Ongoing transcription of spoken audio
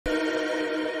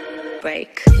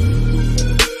break.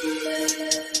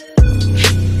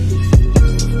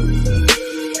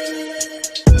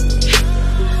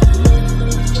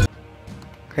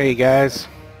 Hey guys,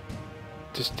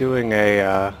 just doing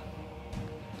an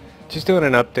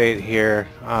update here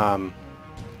from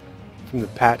the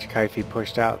patch Kaifi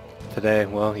pushed out today.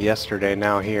 Well, yesterday.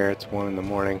 Now here it's 1 in the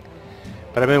morning.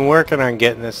 But I've been working on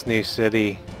getting this new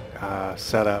city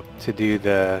set up to do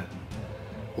the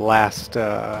last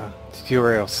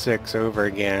tutorial 6 over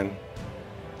again,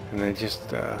 and I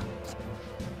just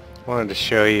wanted to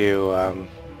show you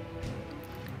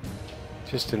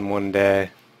just in one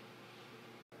day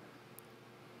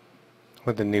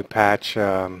with the new patch,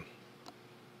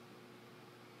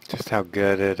 just how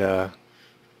good it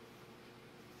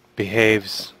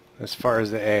behaves as far as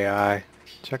the AI.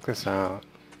 Check this out.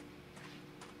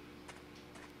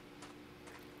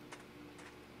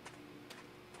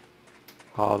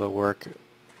 All the work,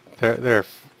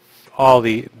 all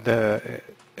the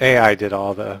AI did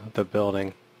all the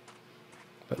building,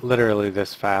 but literally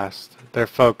this fast. Their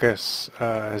focus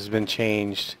has been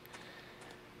changed.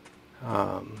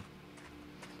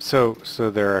 So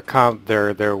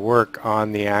their work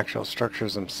on the actual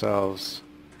structures themselves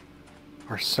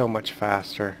are so much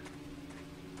faster,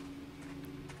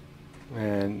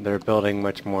 and they're building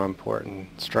much more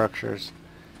important structures.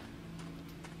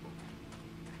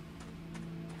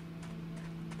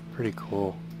 Pretty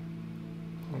cool.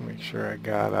 I'll make sure I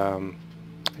got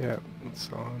yeah, it's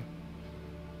on.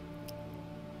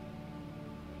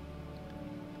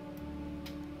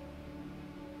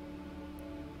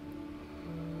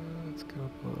 Let's go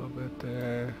up a little bit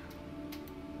there.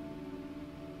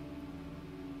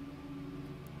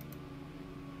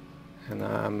 And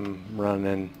I'm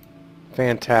running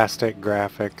fantastic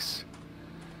graphics,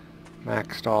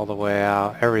 maxed all the way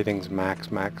out. Everything's max.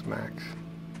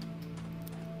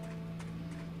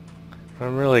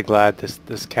 I'm really glad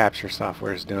this capture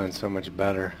software is doing so much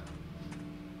better.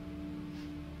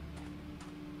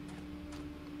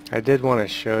 I did want to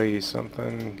show you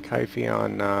something, Kaifi,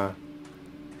 on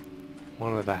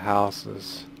one of the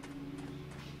houses.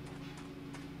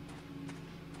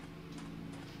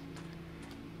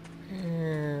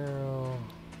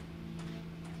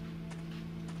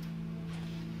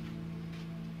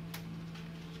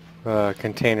 The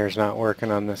container's not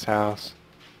working on this house.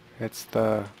 It's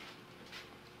the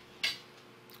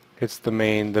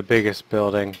biggest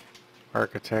building,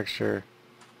 architecture,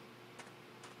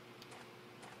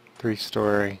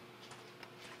 3-story,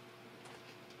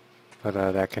 but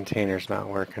that container's not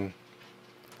working.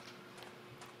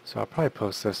 So I'll probably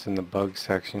post this in the bug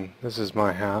section. This is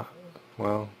my house.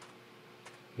 Well,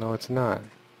 no, it's not.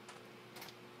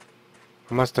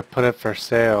 I must have put it for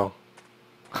sale.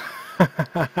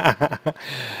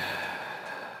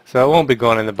 So it won't be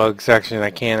going in the bug section.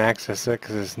 I can't access it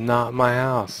because it's not my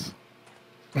house.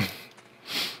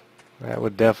 That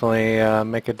would definitely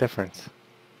make a difference.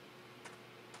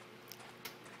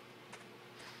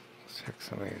 Let's check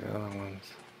some of these other ones.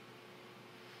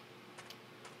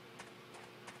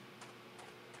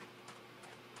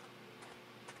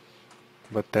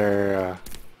 But they're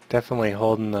definitely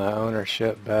holding the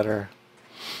ownership better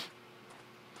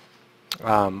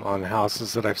on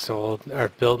houses that I've sold, or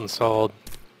built and sold,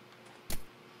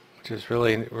 which is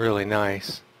really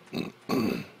nice.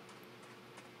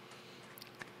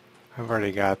 I've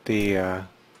already got the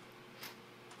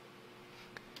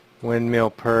windmill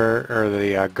perk, or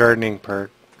the gardening perk,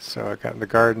 so I got the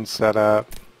garden set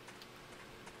up.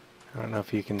 I don't know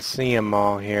if you can see them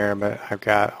all here, but I've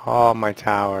got all my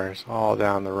towers all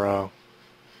down the row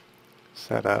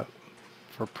set up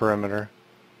for perimeter,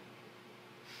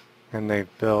 and they've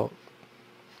built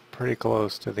pretty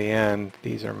close to the end.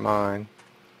 These are mine.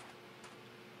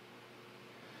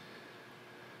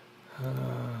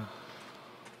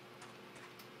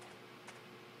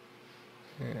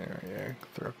 Yeah,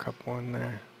 throw a couple in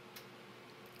there.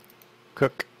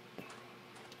 Cook.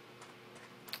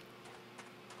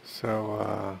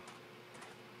 So,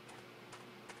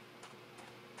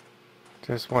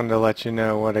 just wanted to let you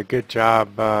know what a good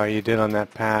job you did on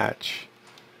that patch.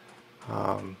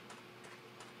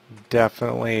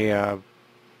 Definitely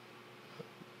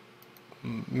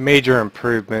major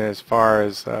improvement as far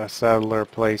as settler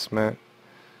placement.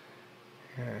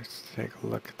 Here, let's take a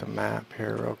look at the map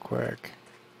here real quick.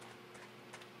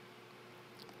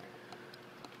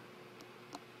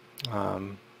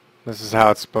 This is how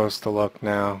it's supposed to look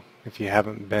now. If you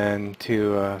haven't been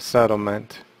to a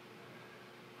settlement,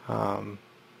 it'll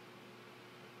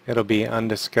be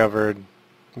undiscovered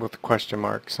with question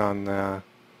marks on the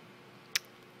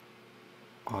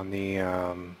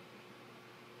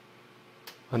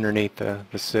underneath the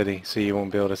city, so you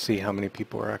won't be able to see how many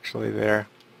people are actually there.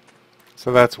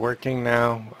 So that's working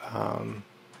now.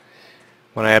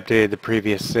 When I updated the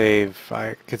previous save,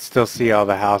 I could still see all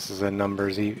the houses and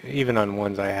numbers, even on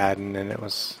ones I hadn't, and it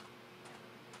was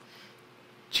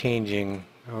changing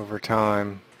over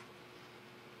time.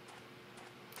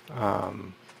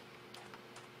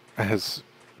 As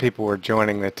people were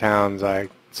joining the towns, I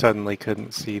suddenly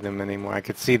couldn't see them anymore. I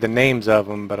could see the names of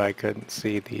them, but I couldn't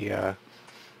see the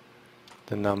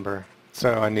number.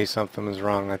 So I knew something was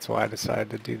wrong. That's why I decided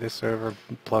to do this over,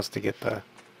 plus to get the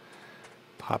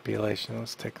population.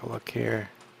 Let's take a look here.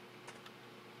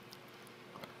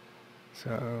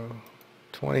 So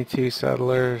 22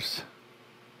 settlers,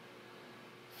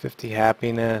 50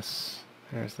 happiness.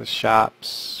 There's the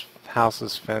shops.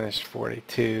 Houses finished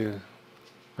 42,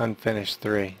 unfinished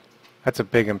 3. That's a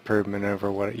big improvement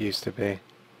over what it used to be.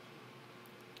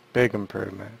 Big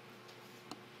improvement.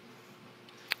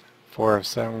 4 of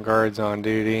 7 guards on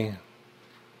duty.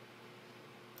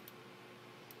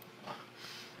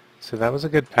 So that was a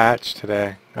good patch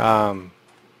today.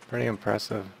 Pretty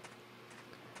impressive.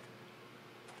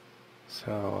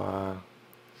 So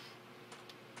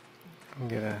I'm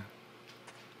gonna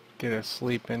get a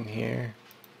sleep in here.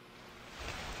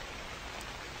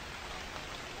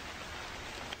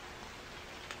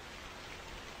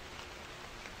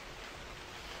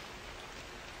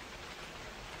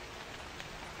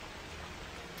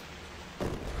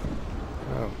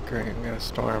 Oh great, we got a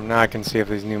storm. Now I can see if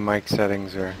these new mic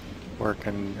settings are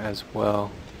working as well.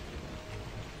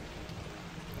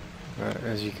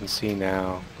 As you can see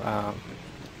now,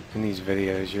 in these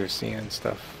videos you're seeing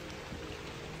stuff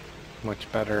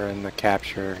much better in the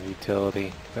capture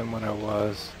utility than when I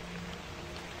was.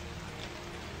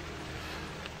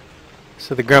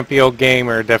 So the grumpy old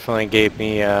gamer definitely gave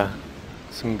me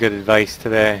some good advice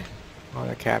today on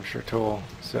the capture tool.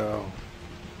 So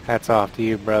hats off to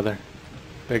you, brother.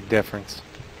 Big difference.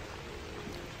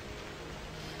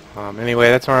 Anyway,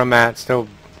 that's where I'm at. Still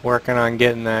working on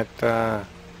getting that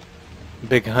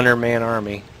big 100-man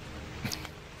army.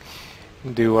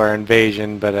 Do our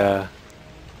invasion, but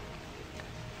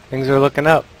things are looking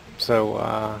up. So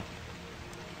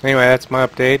anyway, that's my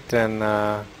update,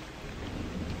 and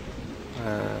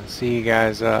see you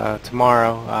guys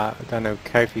tomorrow. I know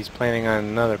Kaifi's planning on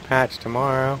another patch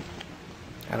tomorrow.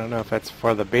 I don't know if that's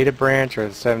for the beta branch or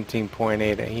the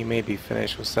 17.8. He may be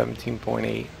finished with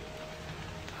 17.8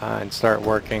 and start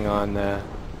working on the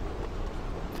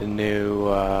new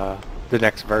the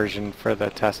next version for the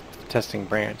testing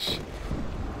branch.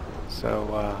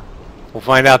 So we'll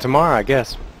find out tomorrow, I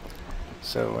guess.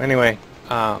 So anyway,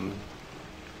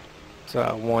 it's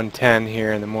 1:10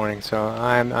 here in the morning, so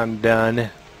I'm done.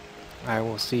 I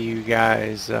will see you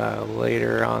guys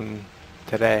later on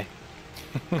today.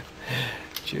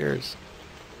 Cheers.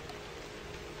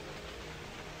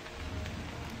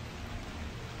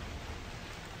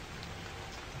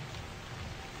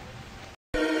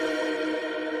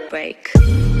 Break.